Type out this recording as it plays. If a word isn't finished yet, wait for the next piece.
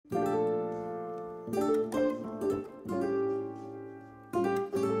Welcome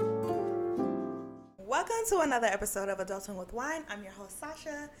to another episode of Adulting with Wine. I'm your host,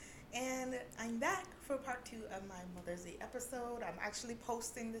 Sasha, and I'm back for part 2 of my Mother's Day episode. I'm actually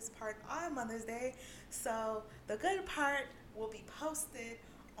posting this part on Mother's Day, so the good part will be posted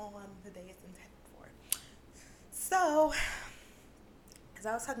on the day it's intended for. So, as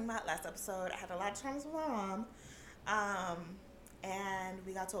I was talking about last episode, I had a lot of times with my mom, and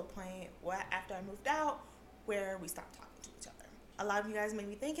we got to a point where after I moved out where we stopped talking to each other. A lot of you guys may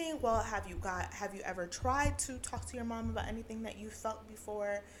be thinking, well, have you ever tried to talk to your mom about anything that you felt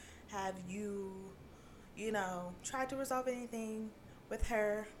before? Have you tried to resolve anything with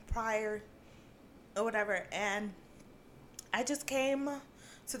her prior or whatever? And I just came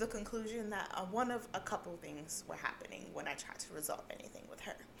to the conclusion that one of a couple things were happening when I tried to resolve anything with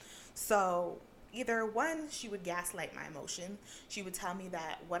her. So either one, she would gaslight my emotion. She would tell me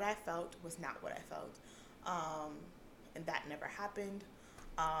that what I felt was not what I felt. And that never happened.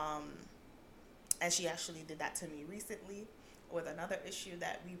 And she actually did that to me recently with another issue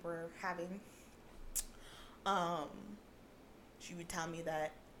that we were having. She would tell me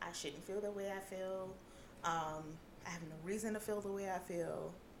that I shouldn't feel the way I feel. I have no reason to feel the way I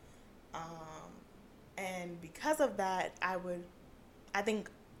feel. And because of that, I think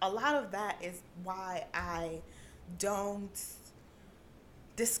a lot of that is why I don't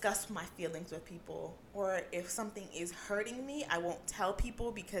discuss my feelings with people, or if something is hurting me, I won't tell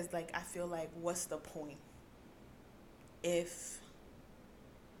people because I feel like, what's the point if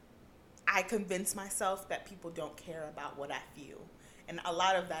I convince myself that people don't care about what I feel? And a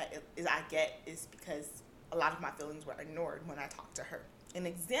lot of that is because a lot of my feelings were ignored when I talked to her. An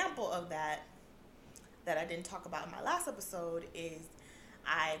example of that I didn't talk about in my last episode is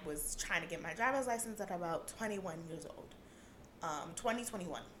I was trying to get my driver's license at about 21 years old.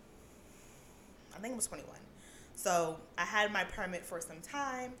 2021. I think it was 21. So I had my permit for some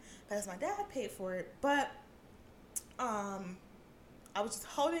time because my dad paid for it, but I was just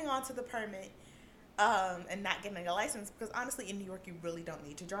holding on to the permit and not getting a license because honestly in New York you really don't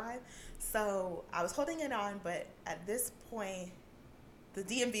need to drive. So I was holding it on, but at this point the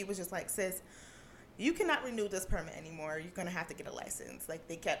DMV was just like, sis, you cannot renew this permit anymore. You're going to have to get a license.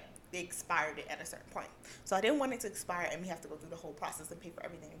 They expired it at a certain point. So I didn't want it to expire and me have to go through the whole process and pay for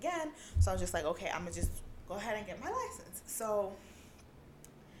everything again. So I was just like, okay, I'm going to just go ahead and get my license. So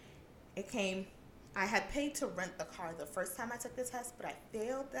it came. I had paid to rent the car the first time I took the test, but I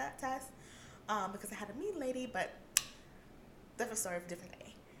failed that test because I had to meet a lady, but different story of different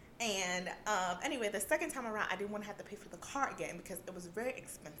day. And anyway, the second time around, I didn't want to have to pay for the car again because it was very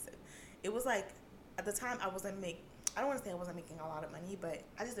expensive. It was like, at the time, I don't want to say I wasn't making a lot of money, but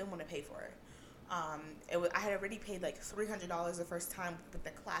I just didn't want to pay for it. I had already paid like $300 the first time with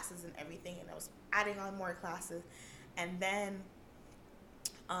the classes and everything, and I was adding on more classes. And then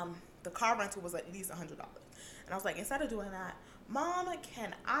the car rental was at least $100. And I was like, instead of doing that, Mom,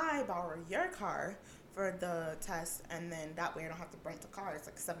 can I borrow your car for the test? And then that way I don't have to rent the car. It's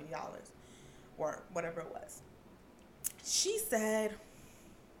like $70 or whatever it was. She said,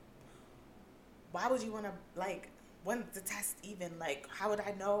 why would you want to, when the test even, how would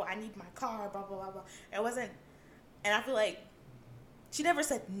I know? I need my car, blah, blah, blah, blah. It wasn't, and I feel like she never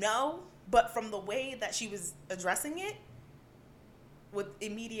said no, but from the way that she was addressing it with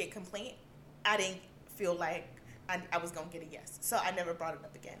immediate complaint, I didn't feel like I was going to get a yes. So I never brought it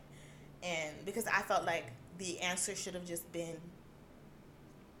up again. And because I felt like the answer should have just been,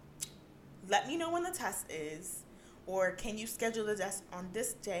 let me know when the test is, or can you schedule the test on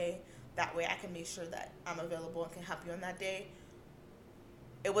this day? That way I can make sure that I'm available and can help you on that day.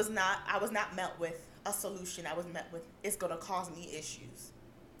 I was not met with a solution. I was met with, it's going to cause me issues.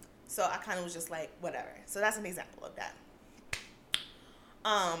 So I kind of was just like, whatever. So that's an example of that.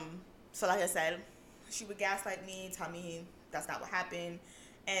 So like I said, she would gaslight me, tell me that's not what happened.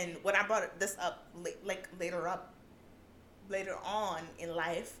 And when I brought this up, later on in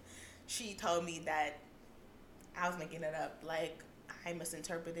life, she told me that I was making it up. I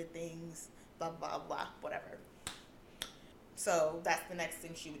misinterpreted things, blah, blah, blah, whatever. So that's the next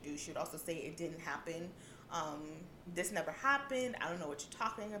thing she would do. She would also say it didn't happen. This never happened. I don't know what you're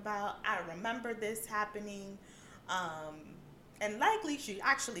talking about. I remember this happening. And likely she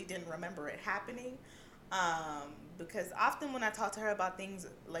actually didn't remember it happening. Because often when I talk to her about things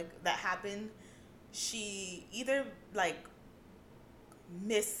that happened, she either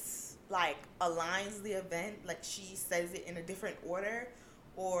aligns the event, she says it in a different order,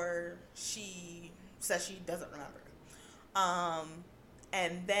 or she says she doesn't remember.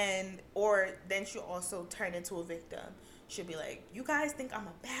 And then she'll also turn into a victim. she'll be like, you guys think I'm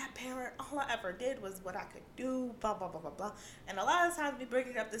a bad parent? All I ever did was what I could do, blah, blah, blah, blah, blah. And a lot of times me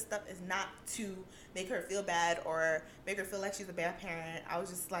bringing up this stuff is not to make her feel bad or make her feel like she's a bad parent. I was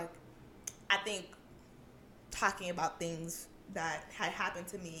just like, I think talking about things that had happened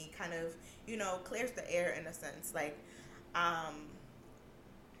to me kind of, clears the air in a sense. Like, I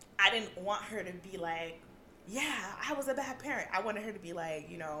didn't want her to be like, yeah, I was a bad parent. I wanted her to be like,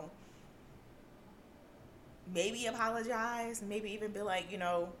 maybe apologize, maybe even be like,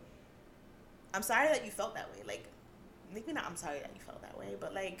 I'm sorry that you felt that way. Like, maybe not I'm sorry that you felt that way,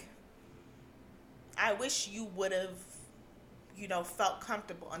 but like, I wish you would have, felt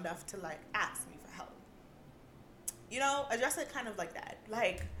comfortable enough to like ask me for help. Address it kind of like that.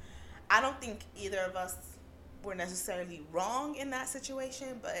 Like, I don't think either of us were necessarily wrong in that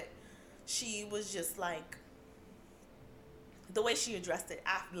situation, but she was just like, the way she addressed it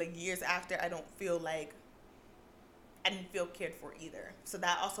after, like years after, I didn't feel cared for either. So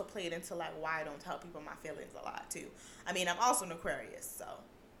that also played into like why I don't tell people my feelings a lot too. I mean, I'm also an Aquarius, so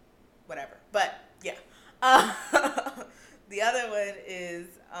whatever. But yeah. The other one is,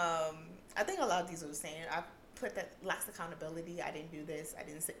 I think a lot of these are the same. I put that lacks accountability. I didn't do this. I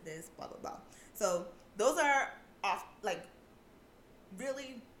didn't say this. Blah blah blah. So those are off like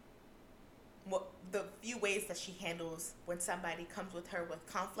really what the few ways that she handles when somebody comes with her with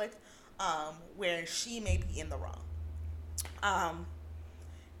conflict, where she may be in the wrong.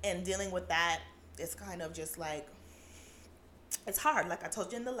 And dealing with that is kind of just like, it's hard. Like I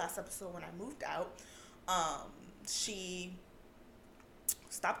told you in the last episode, when I moved out, she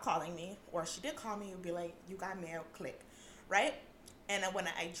stopped calling me, or she did call me and be like, you got mail, click, right? And then when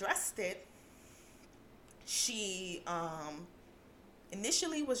I addressed it, she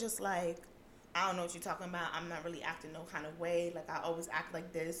initially was just like, I don't know what you're talking about. I'm not really acting no kind of way. Like, I always act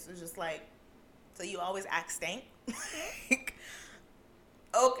like this. It was just like, so you always act stank?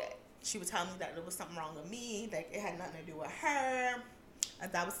 Okay. She would tell me that there was something wrong with me. Like, it had nothing to do with her.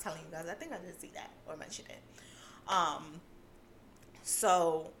 As I was telling you guys, I think I did see that or mention it.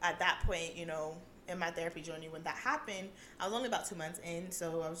 So at that point, in my therapy journey, when that happened, I was only about 2 months in.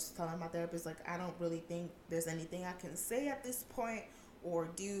 So I was just telling my therapist, like, I don't really think there's anything I can say at this point or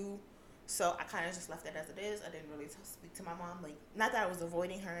do. So I kind of just left it as it is. I didn't really speak to my mom. Like, not that I was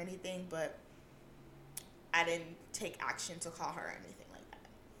avoiding her or anything, but I didn't take action to call her or anything like that.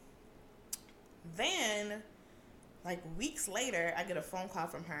 Then, like, weeks later, I get a phone call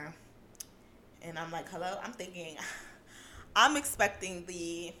from her. And I'm like, hello? I'm thinking, I'm expecting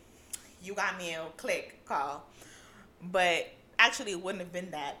the you got mail click call. But actually, it wouldn't have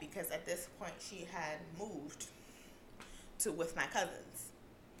been that, because at this point, she had moved to with my cousins.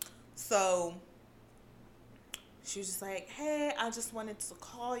 So she was just like, hey, I just wanted to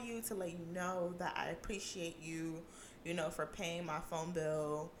call you to let you know that I appreciate you, for paying my phone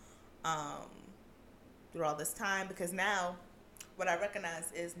bill through all this time. Because now, what I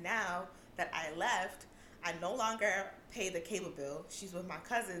recognize is now that I left, I no longer pay the cable bill. She's with my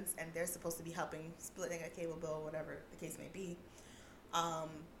cousins, and they're supposed to be helping splitting a cable bill, whatever the case may be.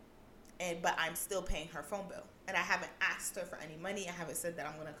 But I'm still paying her phone bill. And I haven't asked her for any money. I haven't said that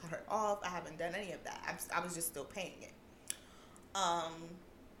I'm going to cut her off. I haven't done any of that. I was just still paying it.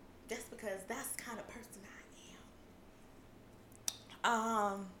 Just because that's the kind of person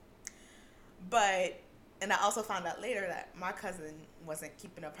I am. And I also found out later that my cousin wasn't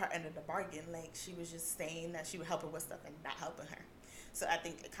keeping up her end of the bargain. Like, she was just saying that she would help her with stuff and not helping her. So I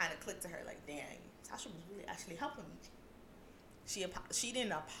think it kind of clicked to her, like, dang, Tasha was really actually helping me. She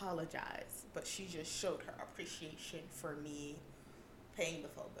didn't apologize, but she just showed her appreciation for me paying the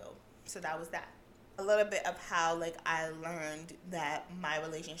phone bill. So that was that. A little bit of how, like, I learned that my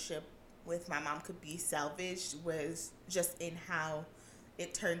relationship with my mom could be salvaged was just in how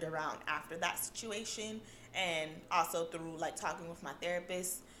it turned around after that situation, and also through, like, talking with my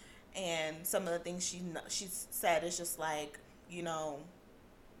therapist. And some of the things she said is just like, you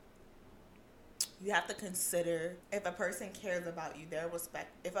have to consider, if a person cares about you, they'll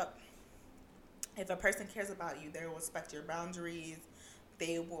respect. If a person cares about you, they will respect your boundaries.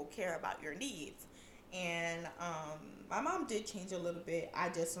 They will care about your needs. And my mom did change a little bit. I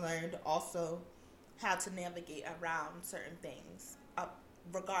just learned also how to navigate around certain things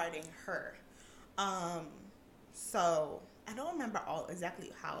regarding her. So I don't remember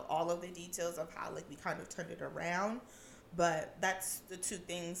exactly how all of the details of how, like, we kind of turned it around. But that's the two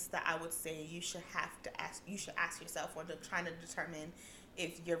things that I would say you should ask yourself when trying to determine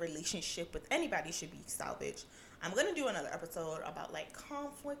if your relationship with anybody should be salvaged. I'm going to do another episode about, like,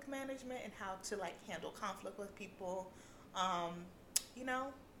 conflict management and how to, like, handle conflict with people,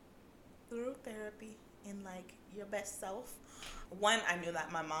 through therapy and, like, your best self. One, I knew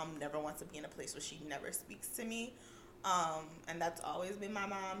that my mom never wants to be in a place where she never speaks to me. And that's always been my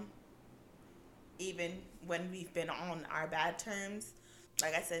mom, even when we've been on our bad terms.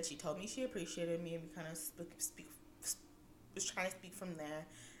 Like I said, she told me she appreciated me, and we kind of was trying to speak from there.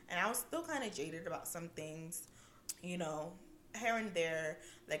 And I was still kind of jaded about some things, you know, here and there.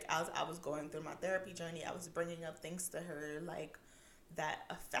 Like as I was going through my therapy journey, I was bringing up things to her like that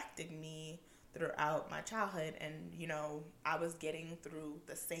affected me throughout my childhood, and you know, I was getting through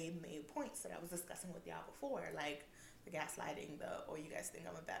the same main points that I was discussing with y'all before, like the gaslighting, or you guys think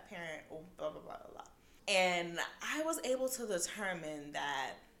I'm a bad parent, or blah blah blah blah blah. And I was able to determine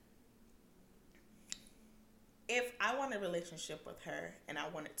that if I want a relationship with her and I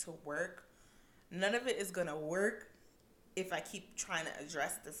want it to work, none of it is gonna work if I keep trying to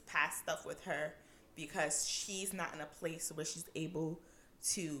address this past stuff with her, because she's not in a place where she's able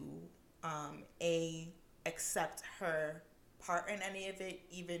to accept her part in any of it,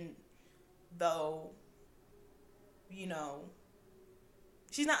 even though, you know,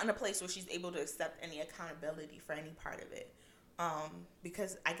 she's not in a place where she's able to accept any accountability for any part of it.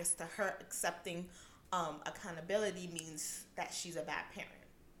 Because I guess to her, accepting accountability means that she's a bad parent.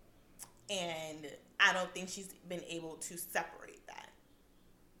 And I don't think she's been able to separate that.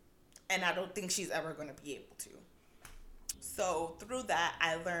 And I don't think she's ever going to be able to. So through that,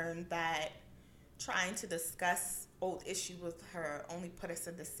 I learned that trying to discuss old issues with her only put us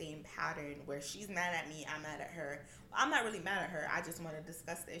in the same pattern where she's mad at me, I'm mad at her. I'm not really mad at her. I just want to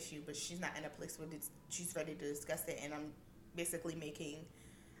discuss the issue, but she's not in a place where she's ready to discuss it. And I'm basically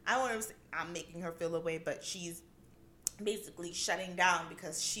I'm making her feel away, but she's basically shutting down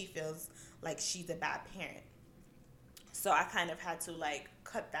because she feels like she's a bad parent. So I kind of had to like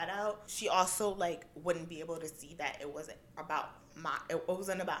cut that out. She also like wouldn't be able to see that it wasn't about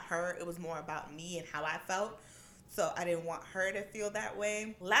her. It was more about me and how I felt. So I didn't want her to feel that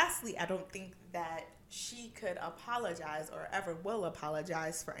way. Lastly, I don't think that she could apologize or ever will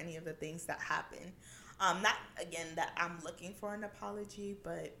apologize for any of the things that happened. Not again that I'm looking for an apology,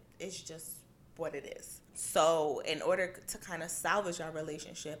 but it's just what it is. So in order to kind of salvage our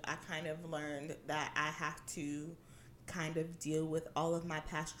relationship, I kind of learned that I have to kind of deal with all of my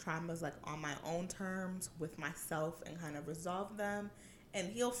past traumas like on my own terms with myself, and kind of resolve them and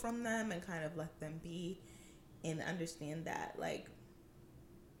heal from them and kind of let them be, and understand that like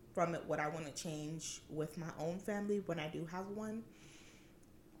from it what I want to change with my own family when I do have one,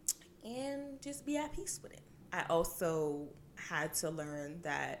 and just be at peace with it. I also had to learn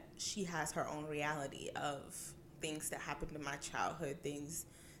that she has her own reality of things that happened in my childhood, things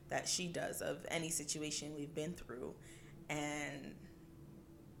that she does, of any situation we've been through. And,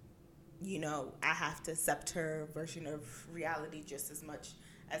 you know, I have to accept her version of reality just as much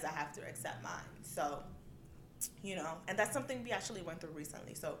as I have to accept mine. So, you know, and that's something we actually went through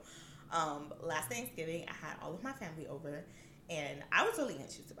recently. So, last Thanksgiving, I had all of my family over, and I was really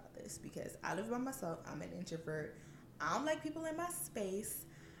anxious about this because I live by myself. I'm an introvert. I don't like people in my space.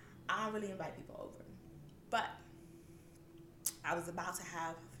 I don't really invite people over. But I was about to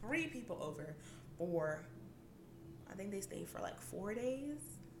have 3 people over for, I think they stayed for like 4 days.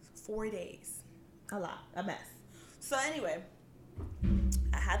 4 days. A lot. A mess. So anyway,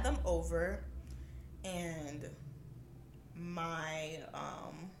 I had them over, and my,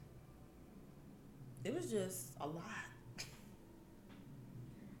 it was just a lot.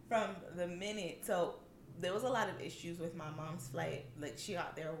 From the minute, so there was a lot of issues with my mom's flight. Like, she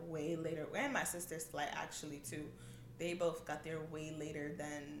got there way later, and my sister's flight actually too. They both got there way later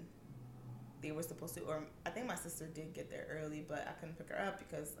than they were supposed to. Or I think my sister did get there early, but I couldn't pick her up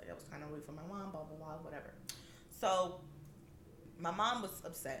because like I was trying to wait for my mom, blah blah blah, whatever. So my mom was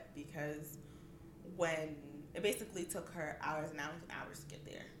upset because when it basically took her hours and hours and hours to get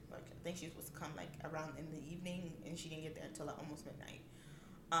there. Like, I think she was supposed to come like around in the evening, and she didn't get there until like almost midnight.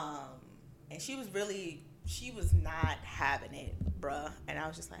 And she was not having it, bruh. And I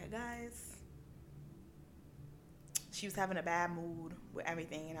was just like, guys, she was having a bad mood with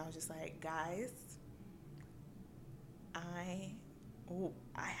everything. And I was just like, guys, I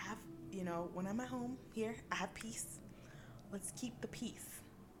have, you know, when I'm at home here, I have peace. Let's keep the peace.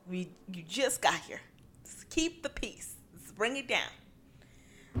 You just got here. Let's keep the peace. Let's bring it down.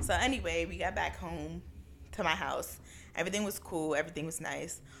 So anyway, we got back home to my house. Everything was cool. Everything was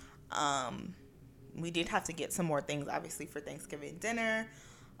nice. We did have to get some more things, obviously, for Thanksgiving dinner.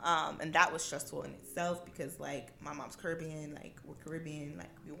 And that was stressful in itself because, like, my mom's Caribbean, like, we're Caribbean,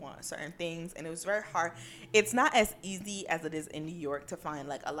 like, we want certain things. And it was very hard. It's not as easy as it is in New York to find,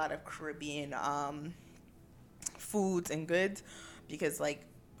 like, a lot of Caribbean foods and goods because, like,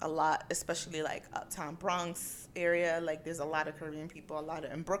 a lot, especially like uptown Bronx area. Like there's a lot of Caribbean people, a lot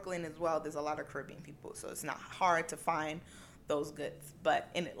of in Brooklyn as well. There's a lot of Caribbean people, so it's not hard to find those goods. But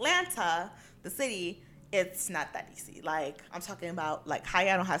in Atlanta, the city, it's not that easy. Like I'm talking about like how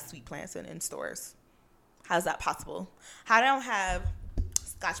y'all don't have sweet plants in stores. How's that possible? How I don't have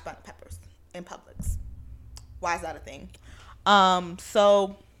Scotch bonnet peppers in Publix? Why is that a thing?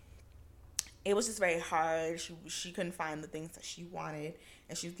 So it was just very hard. She couldn't find the things that she wanted,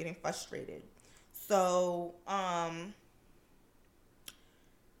 and she was getting frustrated. So I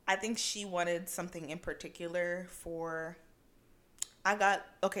think she wanted something in particular for. I got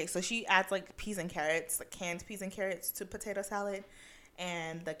okay. So she adds like peas and carrots, like canned peas and carrots to potato salad,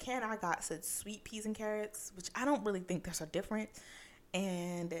 and the can I got said sweet peas and carrots, which I don't really think there's a difference.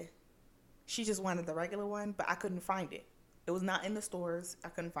 And she just wanted the regular one, but I couldn't find it. It was not in the stores. I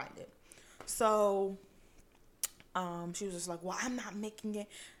couldn't find it. So she was just like, well, I'm not making it.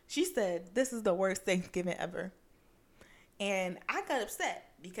 She said, this is the worst Thanksgiving ever. And I got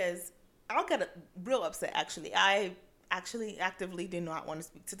upset because I got real upset, actually. I actually actively did not want to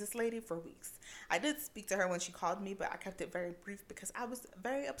speak to this lady for weeks. I did speak to her when she called me, but I kept it very brief because I was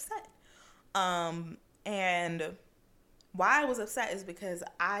very upset. And why I was upset is because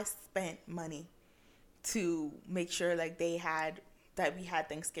I spent money to make sure like we had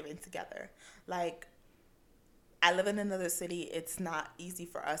Thanksgiving together. Like I live in another city. It's not easy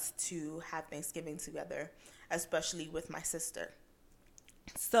for us to have Thanksgiving together, especially with my sister.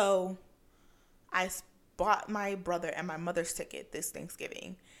 So I bought my brother and my mother's ticket this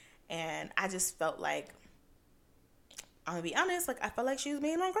Thanksgiving, and I just felt like, I'm gonna be honest, like I felt like she was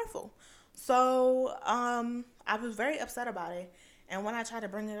being ungrateful. So I was very upset about it. And when I tried to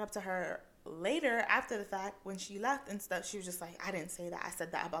bring it up to her later after the fact, when she left and stuff, she was just like, I didn't say that. I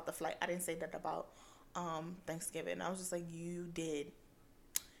said that about the flight. I didn't say that about Thanksgiving. I was just like, you did.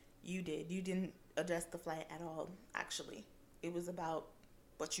 You didn't address the flight at all, actually. It was about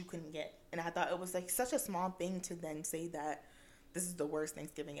what you couldn't get. And I thought it was like such a small thing to then say that this is the worst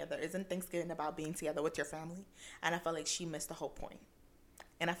Thanksgiving ever. Isn't Thanksgiving about being together with your family? And I felt like she missed the whole point.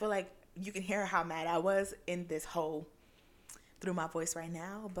 And I feel like you can hear how mad I was in this whole, through my voice right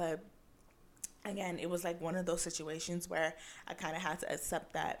now. But again, it was like one of those situations where I kind of had to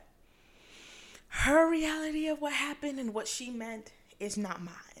accept that her reality of what happened and what she meant is not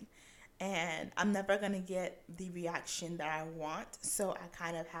mine. And I'm never going to get the reaction that I want. So I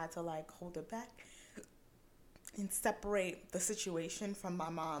kind of had to like hold it back and separate the situation from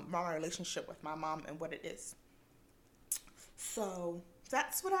my relationship with my mom and what it is. So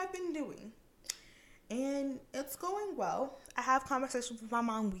that's what I've been doing. And it's going well. I have conversations with my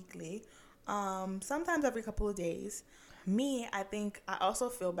mom weekly, sometimes every couple of days. I think I also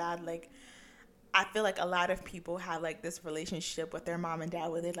feel bad, like, I feel like a lot of people have like this relationship with their mom and dad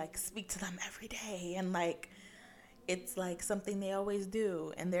where they like speak to them every day and like it's like something they always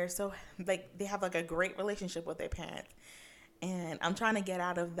do, and they're so like they have like a great relationship with their parents. And I'm trying to get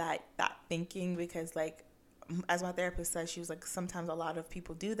out of that thinking, because like as my therapist said, she was like, sometimes a lot of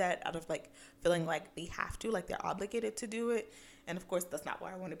people do that out of like feeling like they have to, like they're obligated to do it. And of course that's not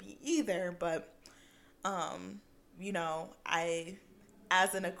where I want to be either, but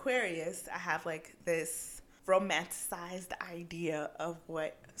as an Aquarius, I have like this romanticized idea of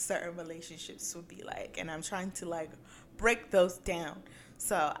what certain relationships would be like. And I'm trying to like break those down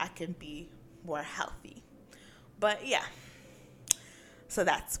so I can be more healthy. But yeah, so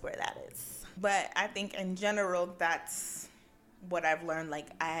that's where that is. But I think in general, that's what I've learned. Like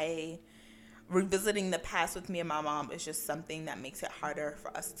revisiting the past with me and my mom is just something that makes it harder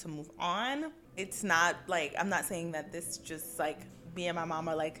for us to move on. It's not like, I'm not saying that this just like me and my mom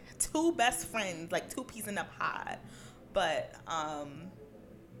are like two best friends, like two peas in a pod, but I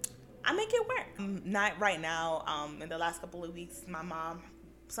make it work. Not right now. In the last couple of weeks, my mom,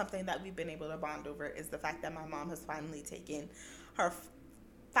 something that we've been able to bond over is the fact that my mom has finally taken her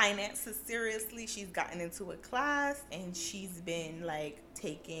finances seriously. She's gotten into a class and she's been like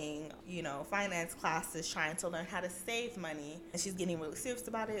taking, finance classes, trying to learn how to save money. And she's getting really serious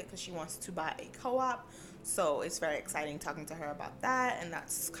about it because she wants to buy a co-op. So it's very exciting talking to her about that. And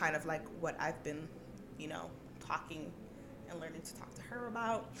that's kind of like what I've been, talking and learning to talk to her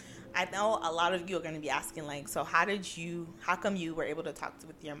about. I know a lot of you are going to be asking like, so how come you were able to talk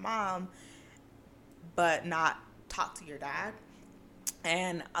with your mom but not talk to your dad?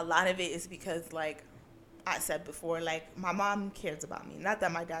 And a lot of it is because, like I said before, like my mom cares about me. Not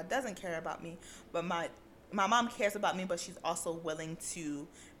that my dad doesn't care about me, but my mom cares about me, but she's also willing to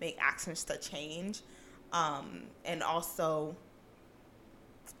make actions to change. And also,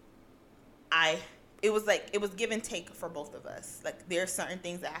 I it was like, it was give and take for both of us. Like, there's certain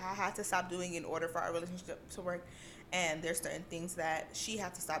things that I had to stop doing in order for our relationship to work, and there's certain things that she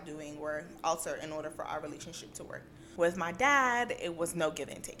had to stop doing or alter in order for our relationship to work. With my dad, it was no give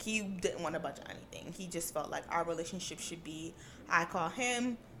and take. He didn't want a bunch of anything. He just felt like our relationship should be, I call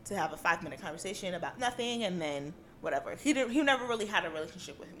him to have a 5-minute conversation about nothing, and then whatever. He never really had a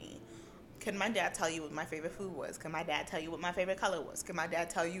relationship with me. Can my dad tell you what my favorite food was? Can my dad tell you what my favorite color was? Can my dad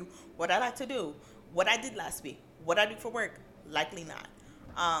tell you what I like to do? What I did last week? What I do for work? Likely not.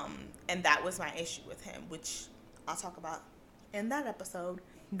 And that was my issue with him, which I'll talk about in that episode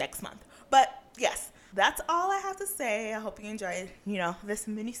next month. But yes, that's all I have to say. I hope you enjoyed, this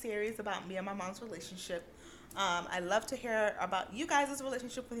mini series about me and my mom's relationship. I'd love to hear about you guys'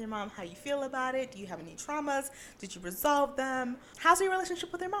 relationship with your mom, how you feel about it. Do you have any traumas? Did you resolve them? How's your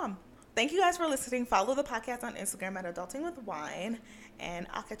relationship with your mom? Thank you guys for listening. Follow the podcast on Instagram at Adulting with Wine, and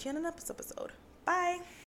I'll catch you in the next episode. Bye.